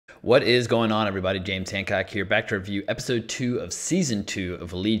What is going on, everybody? James Hancock here, back to review episode 2 of season 2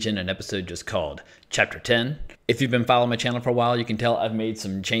 of Legion, an episode just called Chapter 10. If you've been following my channel for a while, you can tell I've made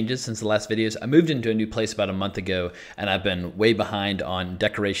some changes since the last videos. I moved into a new place about a month ago, and I've been way behind on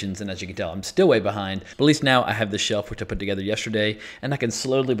decorations, and as you can tell, I'm still way behind. But at least now I have this shelf, which I put together yesterday, and I can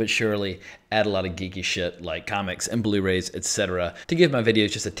slowly but surely add a lot of geeky shit like comics and Blu-rays, etc. to give my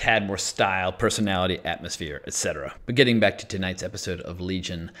videos just a tad more style, personality, atmosphere, etc. But getting back to tonight's episode of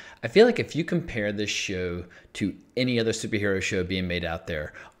Legion, I feel like if you compare this show to any other superhero show being made out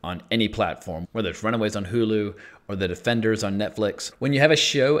there on any platform, whether it's Runaways on Hulu or The Defenders on Netflix, when you have a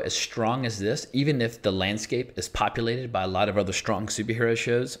show as strong as this, even if the landscape is populated by a lot of other strong superhero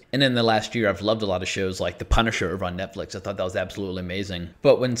shows, and in the last year I've loved a lot of shows like The Punisher over on Netflix. I thought that was absolutely amazing.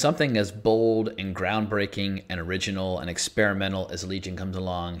 But when something as bold and groundbreaking and original and experimental as Legion comes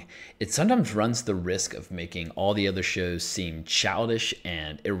along, it sometimes runs the risk of making all the other shows seem childish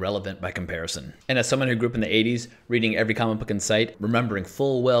and irrelevant by comparison. And as someone who grew up in the 80s, reading every comic book in sight, remembering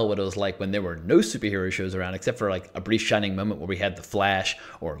full well what it was like when there were no superhero shows around except for like a brief shining moment where we had The Flash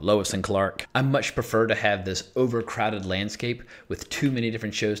or Lois and Clark, I much prefer to have this overcrowded landscape with too many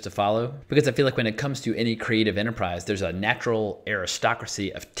different shows to follow, because I feel like when it comes to any creative enterprise, there's a natural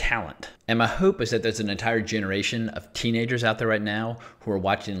aristocracy of talent. And my hope is that there's an entire generation of teenagers out there right now who are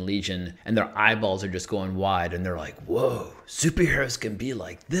watching Legion and their eyeballs are just going wide and they're like, whoa, superheroes can be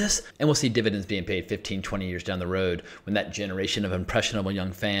like this? And we'll see dividends being paid 15, 20 years down the road when that generation of impressionable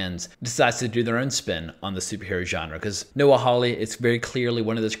young fans decides to do their own spin on the superhero genre. Because Noah Hawley, it's very clearly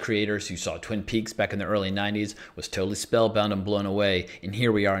one of those creators who saw Twin Peaks back in the early 90s, was totally spellbound and blown away. And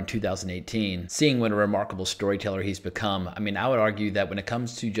here we are in 2018, seeing what a remarkable storyteller he's become. I mean, I would argue that when it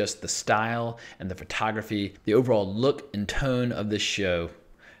comes to just the style and the photography, the overall look and tone of this show,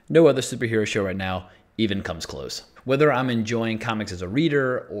 no other superhero show right now even comes close. Whether I'm enjoying comics as a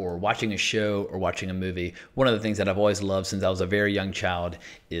reader or watching a show or watching a movie, one of the things that I've always loved since I was a very young child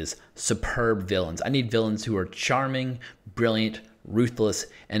is superb villains. I need villains who are charming, brilliant, ruthless,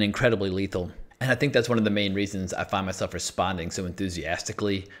 and incredibly lethal. And I think that's one of the main reasons I find myself responding so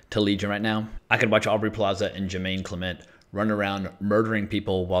enthusiastically to Legion right now. I could watch Aubrey Plaza and Jermaine Clement run around murdering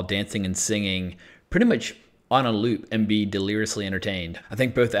people while dancing and singing pretty much on a loop and be deliriously entertained. I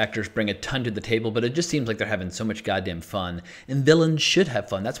think both actors bring a ton to the table, but it just seems like they're having so much goddamn fun. And villains should have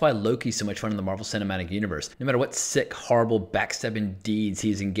fun. That's why Loki's so much fun in the Marvel Cinematic Universe. No matter what sick, horrible, backstabbing deeds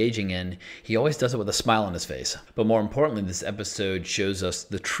he's engaging in, he always does it with a smile on his face. But more importantly, this episode shows us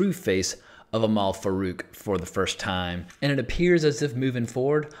the true face of Amal Farouk for the first time. And it appears as if moving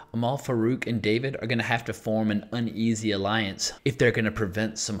forward, Amal Farouk and David are gonna have to form an uneasy alliance if they're gonna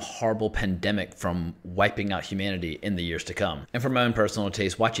prevent some horrible pandemic from wiping out humanity in the years to come. And for my own personal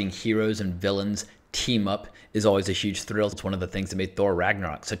taste, watching heroes and villains team up is always a huge thrill. It's one of the things that made Thor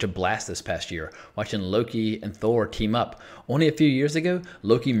Ragnarok such a blast this past year. Watching Loki and Thor team up. Only a few years ago,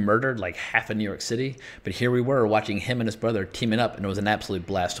 Loki murdered like half of New York City, but here we were watching him and his brother teaming up, and it was an absolute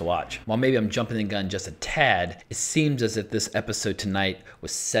blast to watch. While maybe I'm jumping the gun just a tad, it seems as if this episode tonight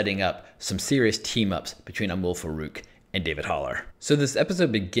was setting up some serious team-ups between Amal Farouk and David Haller. So this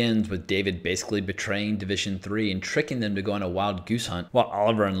episode begins with David basically betraying Division 3 and tricking them to go on a wild goose hunt, while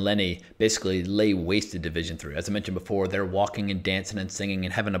Oliver and Lenny basically lay waste to Division 3. As I mentioned before, they're walking and dancing and singing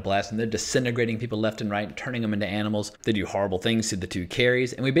and having a blast, and they're disintegrating people left and right and turning them into animals. They do horrible things to the two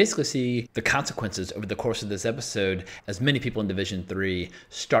carries, and we basically see the consequences over the course of this episode as many people in Division 3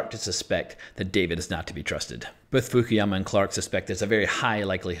 start to suspect that David is not to be trusted. Both Fukuyama and Clark suspect there's a very high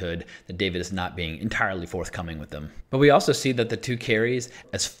likelihood that David is not being entirely forthcoming with them. But we also see that the two carries,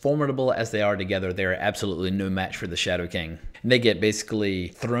 as formidable as they are together, they are absolutely no match for the Shadow King. And they get basically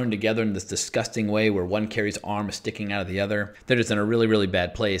thrown together in this disgusting way where one carry's arm is sticking out of the other. They're just in a really, really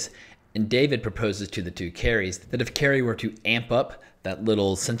bad place. And David proposes to the two carries that if Carrie were to amp up that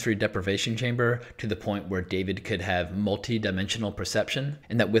little sensory deprivation chamber to the point where David could have multi-dimensional perception,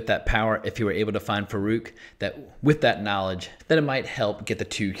 and that with that power, if he were able to find Farouk, that with that knowledge, that it might help get the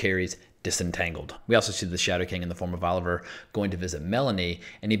two carries disentangled. We also see the Shadow King in the form of Oliver going to visit Melanie,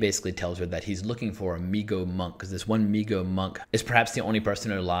 and he basically tells her that he's looking for a Migo monk, because this one Migo monk is perhaps the only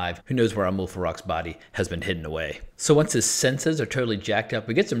person alive who knows where Amal Farouk's body has been hidden away. So once his senses are totally jacked up,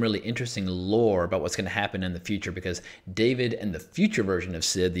 we get some really interesting lore about what's going to happen in the future, because David and the future version of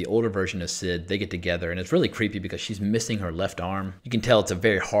Sid, the older version of Sid, they get together, and it's really creepy because she's missing her left arm. You can tell it's a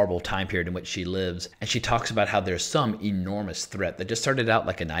very horrible time period in which she lives, and she talks about how there's some enormous threat that just started out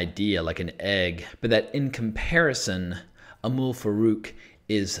like an idea, like an egg, but that in comparison, Amal Farouk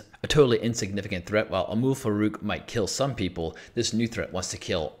is a totally insignificant threat. While Amul Farouk might kill some people, this new threat wants to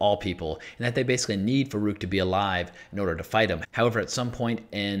kill all people, and that they basically need Farouk to be alive in order to fight him. However, at some point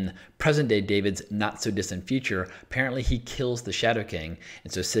in present-day David's not-so-distant future, apparently he kills the Shadow King,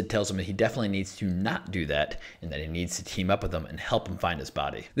 and so Sid tells him that he definitely needs to not do that, and that he needs to team up with him and help him find his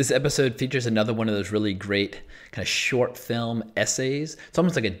body. This episode features another one of those really great kind of short film essays. It's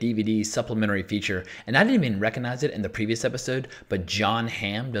almost like a DVD supplementary feature, and I didn't even recognize it in the previous episode, but John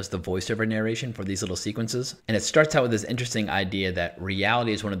Hamm does the voiceover narration for these little sequences. And it starts out with this interesting idea that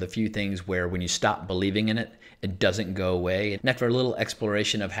reality is one of the few things where when you stop believing in it, it doesn't go away. And after a little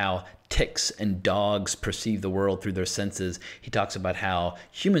exploration of how ticks and dogs perceive the world through their senses, he talks about how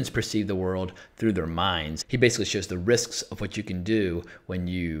humans perceive the world through their minds. He basically shows the risks of what you can do when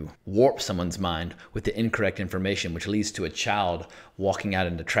you warp someone's mind with the incorrect information, which leads to a child walking out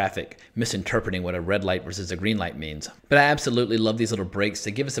into traffic, misinterpreting what a red light versus a green light means. But I absolutely love these little breaks.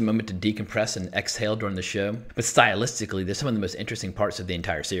 They give us a moment to decompress and exhale during the show. But stylistically, they're some of the most interesting parts of the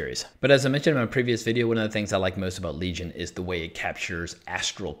entire series. But as I mentioned in my previous video, one of the things I like most about Legion is the way it captures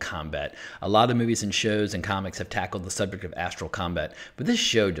astral combat. A lot of movies and shows and comics have tackled the subject of astral combat, but this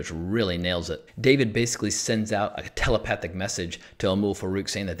show just really nails it. David basically sends out a telepathic message to Amul Farouk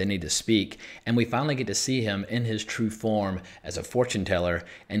saying that they need to speak, and we finally get to see him in his true form as a fortune teller.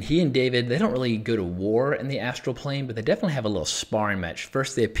 And he and David, they don't really go to war in the astral plane, but they definitely have a little sparring match.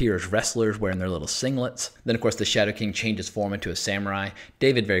 First they appear as wrestlers wearing their little singlets. Then of course the Shadow King changes form into a samurai.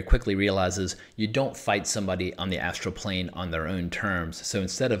 David very quickly realizes you don't fight somebody on the astral plane on their own terms, so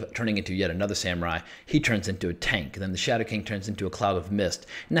instead of turning into yet another samurai, he turns into a tank. Then the Shadow King turns into a cloud of mist,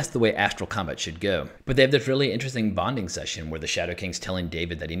 and that's the way astral combat should go. But they have this really interesting bonding session where the Shadow King's telling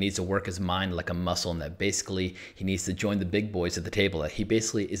David that he needs to work his mind like a muscle, and that basically he needs to join the big boys at the table, that he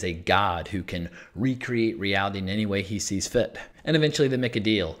basically is a god who can recreate reality in any way he sees fit. And eventually they make a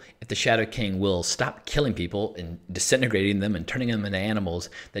deal. If the Shadow King will stop killing people and disintegrating them and turning them into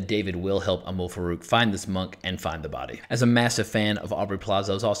animals, that David will help Amul Farouk find this monk and find the body. As a massive fan of Aubrey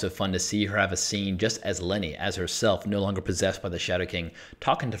Plaza, it was also fun to see her have a scene just as Lenny, as herself, no longer possessed by the Shadow King,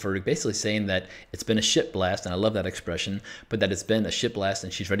 talking to Farouk, basically saying that it's been a shit blast, and I love that expression, but that it's been a shit blast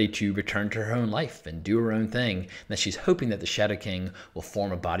and she's ready to return to her own life and do her own thing, and that she's hoping that the Shadow King will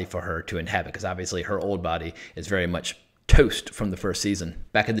form a body for her to inhabit, because obviously her old body is very much toast from the first season.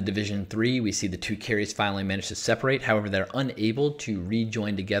 Back in the Division 3, we see the two carriers finally manage to separate. However, they're unable to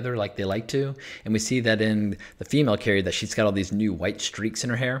rejoin together like they like to. And we see that in the female carrier that she's got all these new white streaks in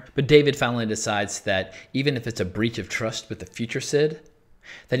her hair. But David finally decides that even if it's a breach of trust with the future Sid,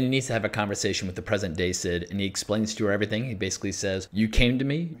 then he needs to have a conversation with the present day Sid, and he explains to her everything. He basically says, you came to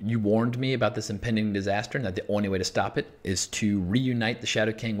me, you warned me about this impending disaster, and that the only way to stop it is to reunite the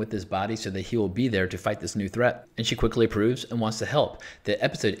Shadow King with his body so that he will be there to fight this new threat. And she quickly approves and wants to help. The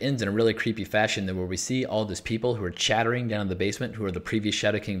episode ends in a really creepy fashion where we see all these people who are chattering down in the basement, who are the previous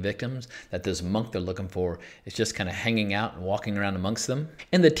Shadow King victims, that this monk they're looking for is just kind of hanging out and walking around amongst them.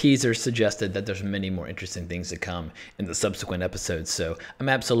 And the teaser suggested that there's many more interesting things to come in the subsequent episodes, so I'm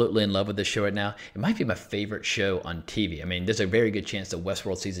absolutely in love with this show right now. It might be my favorite show on TV. I mean, there's a very good chance that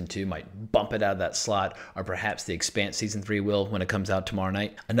Westworld Season 2 might bump it out of that slot, or perhaps The Expanse Season 3 will when it comes out tomorrow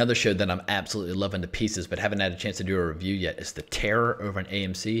night. Another show that I'm absolutely loving to pieces but haven't had a chance to do a review yet is The Terror over on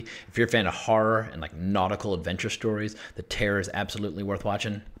AMC. If you're a fan of horror and like nautical adventure stories, The Terror is absolutely worth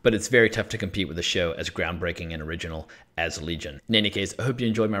watching. But it's very tough to compete with a show as groundbreaking and original as Legion. In any case, I hope you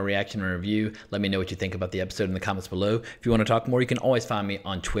enjoyed my reaction and review. Let me know what you think about the episode in the comments below. If you want to talk more, you can always find me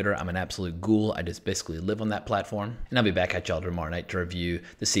on Twitter. I'm an absolute ghoul. I just basically live on that platform. And I'll be back at y'all tomorrow night to review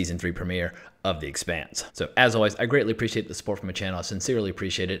the Season 3 premiere of The Expanse. So as always, I greatly appreciate the support from my channel. I sincerely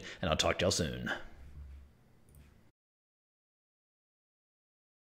appreciate it, and I'll talk to y'all soon.